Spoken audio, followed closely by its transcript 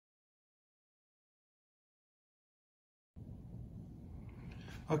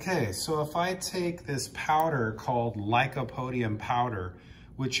Okay, so if I take this powder called Lycopodium powder,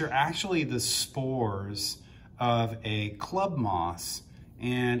 which are actually the spores of a club moss,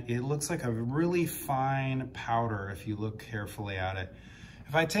 and it looks like a really fine powder if you look carefully at it.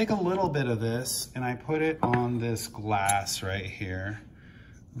 If I take a little bit of this and I put it on this glass right here,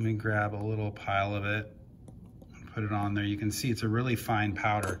 let me grab a little pile of it and put it on there. You can see it's a really fine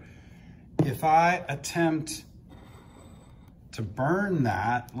powder. If I attempt to burn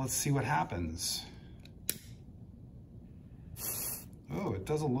that, let's see what happens. Oh, it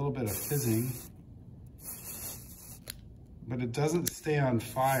does a little bit of fizzing, but it doesn't stay on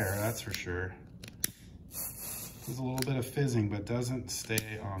fire, that's for sure. There's a little bit of fizzing, but doesn't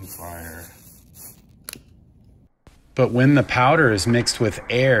stay on fire. But when the powder is mixed with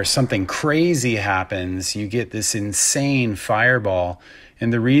air, something crazy happens. You get this insane fireball.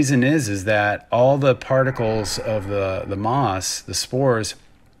 And the reason is that all the particles of the moss, the spores,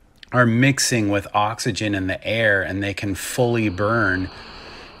 are mixing with oxygen in the air, and they can fully burn.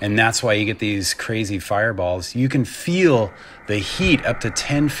 And that's why you get these crazy fireballs. You can feel the heat up to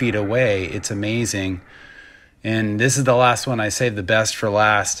 10 feet away. It's amazing. And this is the last one. I saved the best for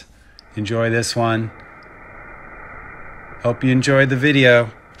last. Enjoy this one. Hope you enjoyed the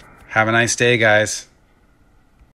video. Have a nice day, guys.